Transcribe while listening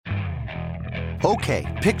Okay,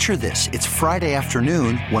 picture this. It's Friday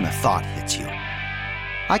afternoon when a thought hits you.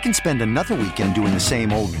 I can spend another weekend doing the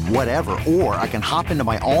same old whatever, or I can hop into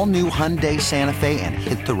my all-new Hyundai Santa Fe and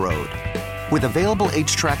hit the road. With available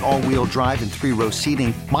H-Track all-wheel drive and 3-row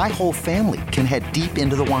seating, my whole family can head deep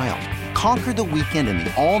into the wild. Conquer the weekend in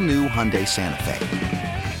the all-new Hyundai Santa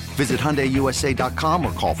Fe. Visit HyundaiUSA.com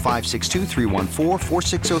or call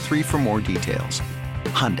 562-314-4603 for more details.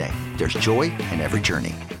 Hyundai, there's joy in every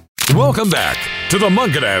journey. Welcome back to the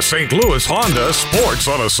Mungenast St. Louis Honda Sports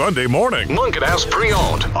on a Sunday morning. Mungenast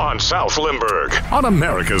Pre-Owned on South Limburg on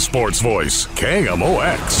America's Sports Voice,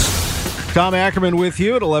 KMOX. Tom Ackerman with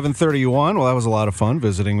you at 11:31. Well, that was a lot of fun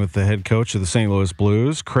visiting with the head coach of the St. Louis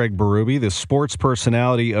Blues, Craig Berube, the Sports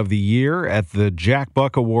Personality of the Year at the Jack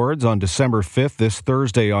Buck Awards on December 5th, this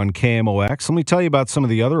Thursday on KMOX. Let me tell you about some of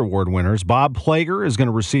the other award winners. Bob Plager is going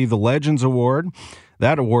to receive the Legends Award.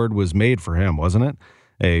 That award was made for him, wasn't it?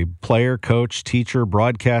 A player, coach, teacher,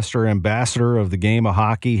 broadcaster, ambassador of the game of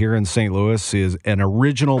hockey here in St. Louis, is an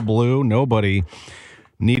original Blue. Nobody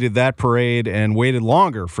needed that parade and waited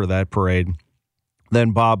longer for that parade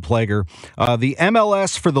than Bob Plager. The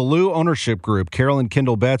MLS for the Lou ownership group, Carolyn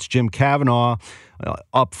Kindle Betts, Jim Cavanaugh,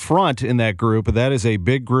 up front in that group. That is a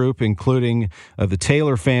big group, including the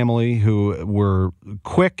Taylor family, who were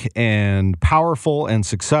quick and powerful and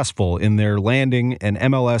successful in their landing an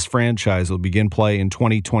MLS franchise that will begin play in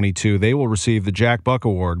 2022. They will receive the Jack Buck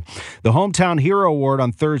Award. The Hometown Hero Award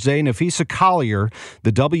on Thursday, Nafisa Collier,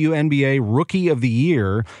 the WNBA Rookie of the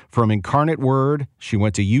Year from Incarnate Word. She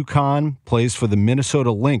went to UConn, plays for the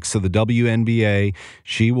Minnesota Lynx of the WNBA.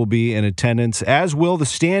 She will be in attendance, as will the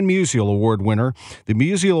Stan Musial Award winner. The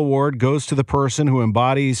Musial Award goes to the person who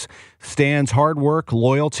embodies Stan's hard work,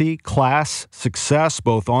 loyalty, class, success,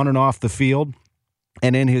 both on and off the field.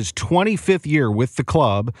 And in his 25th year with the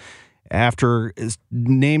club, after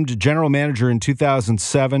named general manager in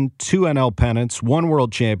 2007, 2 NL pennants, 1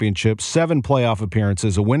 world championship, 7 playoff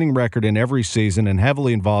appearances, a winning record in every season, and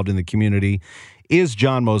heavily involved in the community, is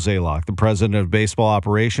John Mozeliak, the president of baseball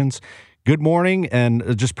operations. Good morning,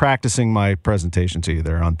 and just practicing my presentation to you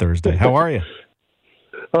there on Thursday. How are you?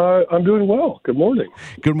 I'm doing well. Good morning.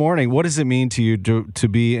 Good morning. What does it mean to you to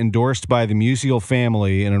be endorsed by the Musial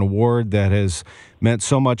family in an award that has meant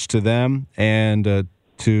so much to them and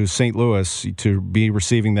to St. Louis, to be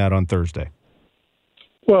receiving that on Thursday?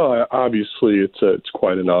 Well, obviously it's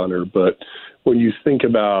quite an honor, but when you think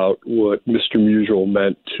about what Mr. Musial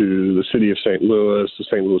meant to the city of St. Louis, the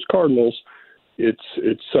St. Louis Cardinals,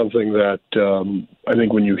 it's something that I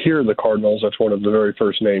think when you hear the Cardinals, that's one of the very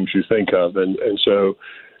first names you think of. And so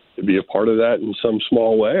to be a part of that in some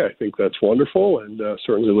small way, I think that's wonderful, and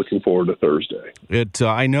certainly looking forward to Thursday. It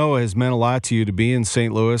I know has meant a lot to you to be in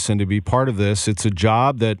St. Louis and to be part of this. It's a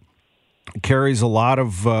job that carries a lot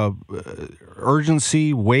of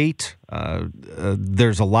urgency, weight.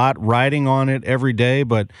 There's a lot riding on it every day,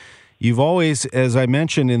 but you've always, as I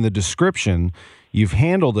mentioned in the description, you've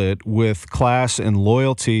handled it with class and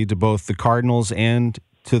loyalty to both the Cardinals and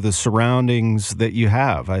to the surroundings that you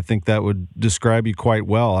have. I think that would describe you quite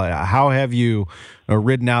well. How have you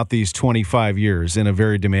ridden out these 25 years in a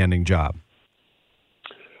very demanding job?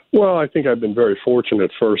 Well, I think I've been very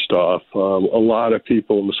fortunate, first off. A lot of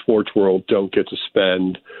people in the sports world don't get to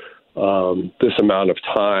spend this amount of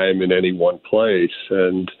time in any one place.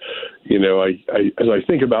 And, you know, I as I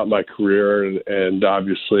think about my career, and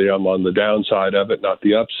obviously I'm on the downside of it, not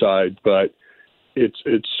the upside, but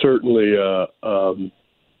it's certainly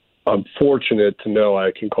I'm fortunate to know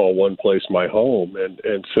I can call one place my home.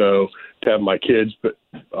 And so to have my kids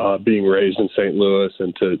being raised in St. Louis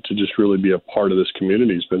and to just really be a part of this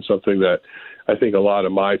community has been something that I think a lot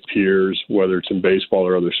of my peers, whether it's in baseball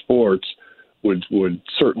or other sports, would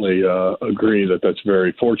certainly agree that that's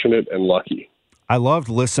very fortunate and lucky. I loved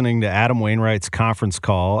listening to Adam Wainwright's conference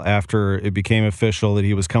call after it became official that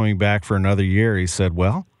he was coming back for another year. He said,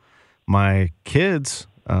 well, my kids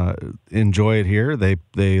enjoy it here.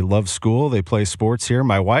 They love school. They play sports here.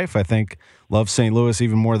 My wife, I think, loves St. Louis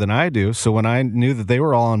even more than I do. So when I knew that they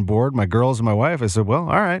were all on board, my girls and my wife, I said, well,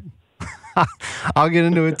 all right. I'll get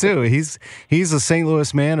into it too. He's a St.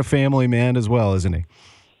 Louis man, a family man as well, isn't he?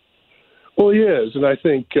 Well, he is, and I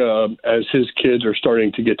think as his kids are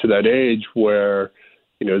starting to get to that age where,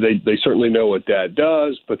 you know, they certainly know what Dad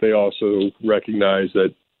does, but they also recognize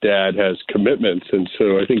that Dad has commitments, and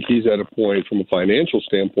so I think he's at a point from a financial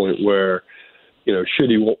standpoint where, you know, should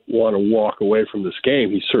he want to walk away from this game,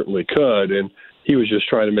 he certainly could, and he was just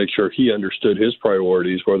trying to make sure he understood his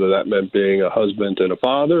priorities, whether that meant being a husband and a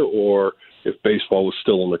father or if baseball was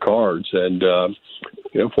still in the cards. And,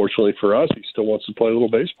 fortunately for us, he still wants to play a little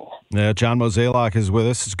baseball. Yeah, John Mozeliak is with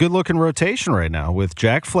us. It's a good-looking rotation right now with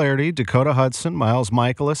Jack Flaherty, Dakota Hudson, Miles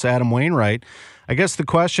Michaelis, Adam Wainwright. I guess the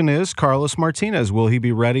question is, Carlos Martinez, will he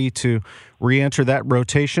be ready to re-enter that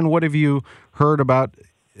rotation? What have you heard about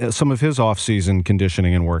some of his off-season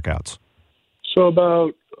conditioning and workouts?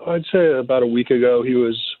 So I'd say about a week and a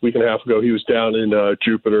half ago, he was down in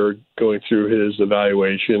Jupiter going through his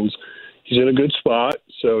evaluations. He's in a good spot,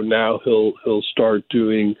 so now he'll start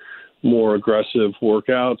doing more aggressive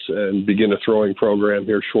workouts and begin a throwing program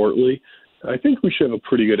here shortly. I think we should have a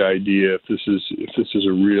pretty good idea if this is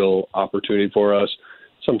a real opportunity for us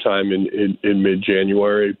sometime in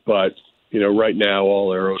mid-January. But right now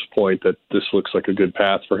all arrows point that this looks like a good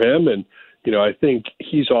path for him, and I think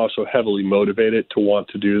he's also heavily motivated to want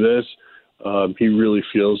to do this. He really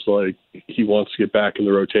feels like he wants to get back in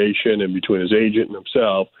the rotation, and between his agent and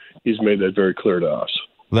himself, he's made that very clear to us.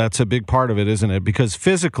 That's a big part of it, isn't it? Because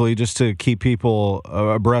physically, just to keep people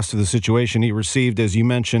abreast of the situation, he received, as you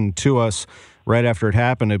mentioned to us right after it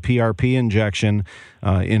happened, a PRP injection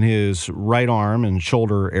in his right arm and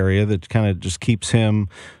shoulder area that kind of just keeps him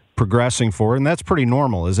progressing forward. And that's pretty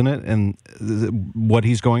normal, isn't it? And what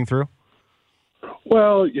he's going through?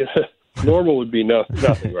 Well, yeah, normal would be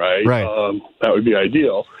nothing, right? Right. That would be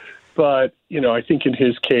ideal. But, I think in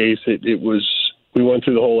his case, it was, we went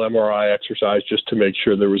through the whole MRI exercise just to make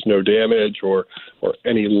sure there was no damage or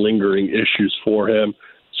any lingering issues for him.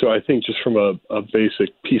 So I think just from a basic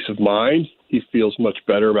peace of mind, he feels much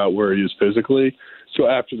better about where he is physically. So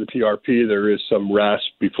after the PRP, there is some rest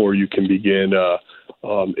before you can begin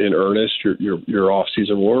in earnest your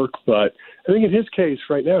off-season work. But I think in his case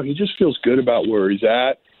right now, he just feels good about where he's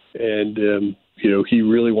at. And, he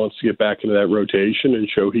really wants to get back into that rotation and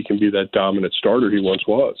show he can be that dominant starter he once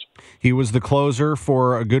was. He was the closer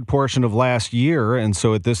for a good portion of last year. And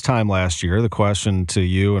so at this time last year, the question to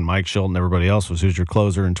you and Mike Schilt and everybody else was, who's your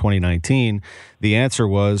closer in 2019? The answer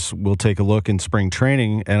was, we'll take a look in spring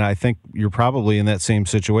training. And I think you're probably in that same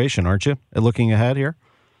situation, aren't you, looking ahead here?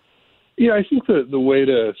 Yeah, I think the way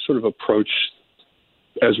to sort of approach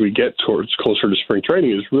as we get towards closer to spring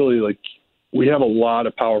training is really like, we have a lot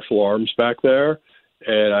of powerful arms back there,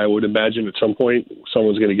 and I would imagine at some point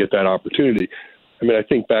someone's going to get that opportunity. I mean, I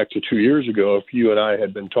think back to 2 years ago, if you and I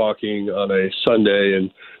had been talking on a Sunday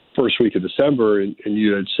in first week of December and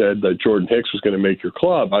you had said that Jordan Hicks was going to make your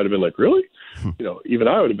club, I'd have been like, really? Even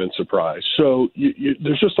I would have been surprised. So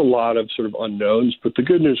there's just a lot of sort of unknowns. But the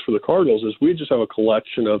good news for the Cardinals is we just have a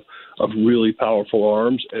collection of really powerful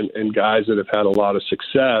arms and guys that have had a lot of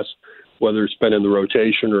success, whether it's been in the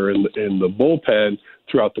rotation or in the bullpen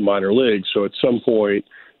throughout the minor leagues. So at some point,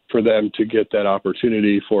 for them to get that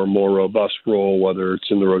opportunity for a more robust role, whether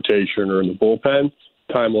it's in the rotation or in the bullpen,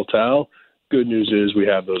 time will tell. Good news is we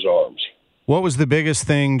have those arms. What was the biggest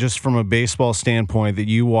thing, just from a baseball standpoint, that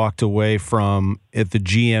you walked away from at the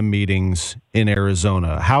GM meetings in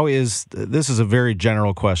Arizona? This is a very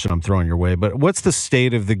general question I'm throwing your way, but what's the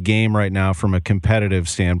state of the game right now from a competitive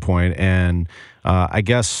standpoint? And I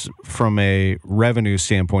guess from a revenue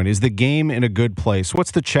standpoint, is the game in a good place?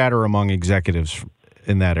 What's the chatter among executives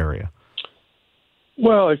in that area?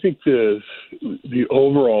 Well, I think the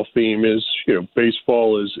overall theme is,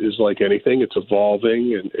 baseball is like anything. It's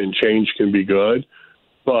evolving and change can be good.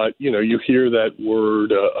 But, you hear that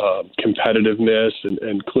word competitiveness,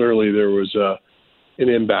 and clearly there was an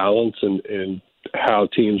imbalance in how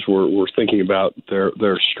teams were thinking about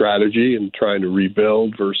their strategy and trying to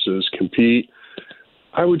rebuild versus compete.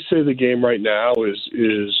 I would say the game right now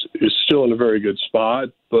is still in a very good spot,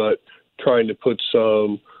 but trying to put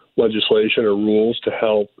some legislation or rules to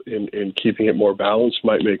help in keeping it more balanced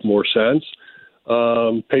might make more sense.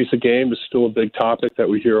 Pace of game is still a big topic that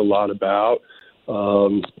we hear a lot about.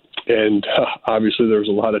 And obviously there's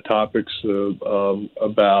a lot of topics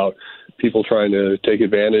about people trying to take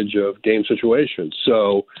advantage of game situations.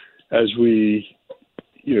 So as we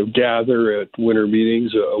gather at winter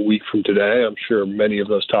meetings a week from today, I'm sure many of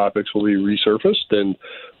those topics will be resurfaced and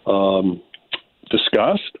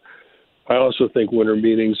discussed. I also think winter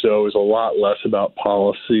meetings, though, is a lot less about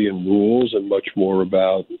policy and rules and much more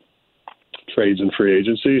about trades and free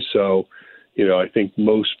agency. So, I think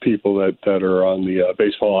most people that are on the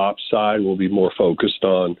baseball ops side will be more focused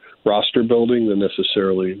on roster building than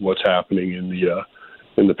necessarily what's happening in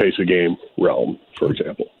the pace of game realm, for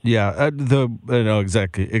example. Yeah,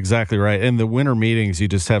 exactly right. In the winter meetings, you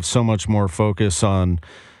just have so much more focus on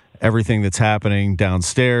everything that's happening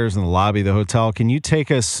downstairs in the lobby of the hotel. Can you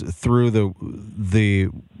take us through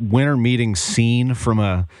the winter meeting scene from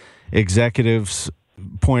a executive's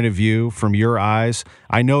point of view, from your eyes?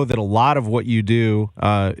 I know that a lot of what you do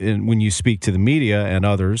when you speak to the media and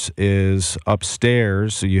others is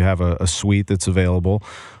upstairs. So you have a suite that's available,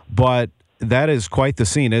 but that is quite the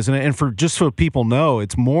scene, isn't it? And just so people know,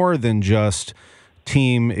 it's more than just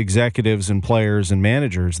team executives and players and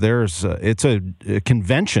managers. It's a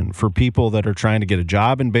convention for people that are trying to get a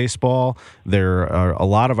job in baseball. There are a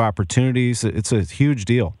lot of opportunities. It's a huge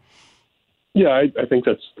deal. Yeah, I think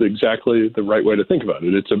that's exactly the right way to think about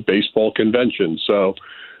it. It's a baseball convention. So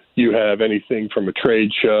you have anything from a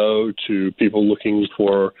trade show to people looking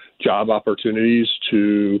for job opportunities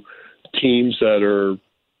to teams that are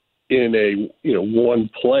in one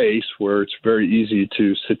place where it's very easy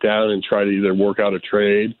to sit down and try to either work out a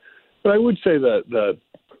trade. But I would say that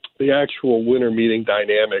the actual winter meeting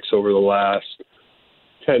dynamics over the last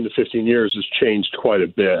 10 to 15 years has changed quite a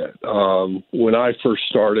bit. When I first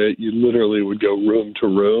started, you literally would go room to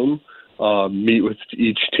room, meet with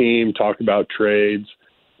each team, talk about trades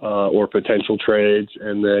or potential trades,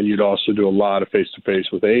 and then you'd also do a lot of face-to-face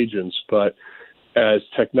with agents. But as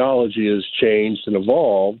technology has changed and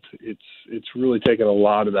evolved, it's really taken a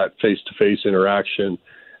lot of that face-to-face interaction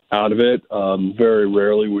out of it. Very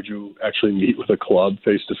rarely would you actually meet with a club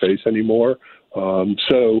face-to-face anymore.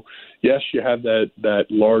 So, yes, you have that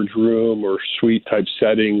large room or suite type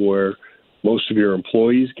setting where most of your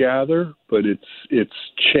employees gather, but it's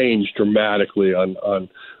changed dramatically on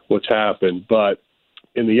what's happened. But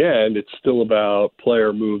in the end, it's still about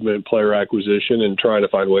player movement, player acquisition, and trying to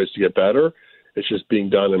find ways to get better. It's just being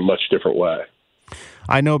done in a much different way.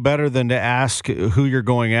 I know better than to ask who you're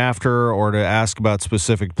going after or to ask about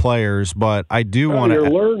specific players, but I do want to. You're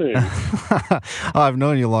learning. I've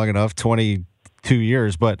known you long enough, 22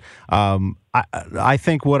 years, but I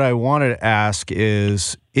think what I wanted to ask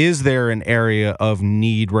is there an area of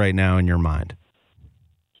need right now in your mind?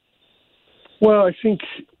 Well, I think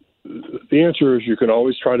the answer is you can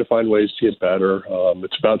always try to find ways to get better.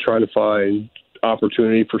 It's about trying to find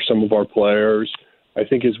opportunity for some of our players. I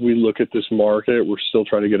think as we look at this market, we're still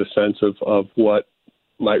trying to get a sense of what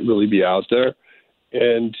might really be out there.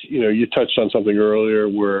 And, you touched on something earlier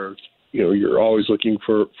where, you're always looking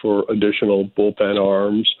for additional bullpen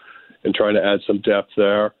arms and trying to add some depth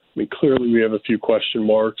there. I mean, clearly we have a few question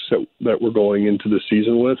marks that we're going into the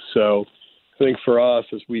season with. So I think for us,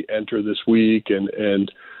 as we enter this week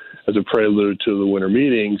and as a prelude to the winter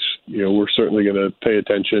meetings, we're certainly going to pay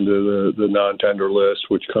attention to the non-tender list,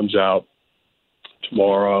 which comes out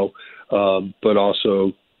tomorrow, but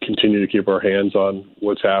also continue to keep our hands on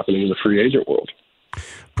what's happening in the free agent world.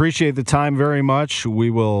 Appreciate the time very much. We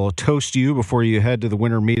will toast you before you head to the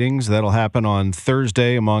winter meetings. That'll happen on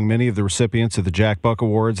Thursday among many of the recipients of the Jack Buck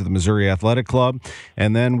Awards of the Missouri Athletic Club.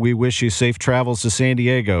 And then we wish you safe travels to San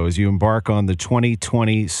Diego as you embark on the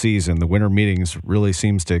 2020 season. The winter meetings really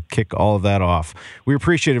seems to kick all of that off. We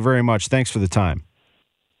appreciate it very much. Thanks for the time.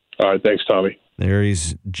 All right. Thanks, Tommy. There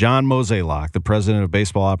he's John Mozeliak, the president of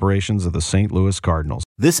baseball operations of the St. Louis Cardinals.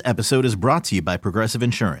 This episode is brought to you by Progressive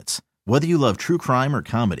Insurance. Whether you love true crime or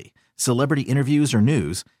comedy, celebrity interviews or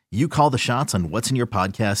news, you call the shots on what's in your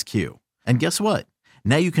podcast queue. And guess what?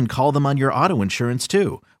 Now you can call them on your auto insurance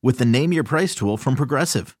too with the Name Your Price tool from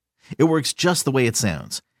Progressive. It works just the way it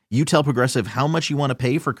sounds. You tell Progressive how much you want to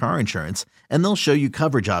pay for car insurance, and they'll show you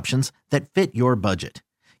coverage options that fit your budget.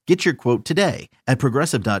 Get your quote today at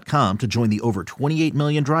Progressive.com to join the over 28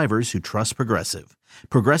 million drivers who trust Progressive.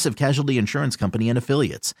 Progressive Casualty Insurance Company and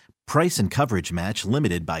Affiliates. Price and coverage match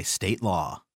limited by state law.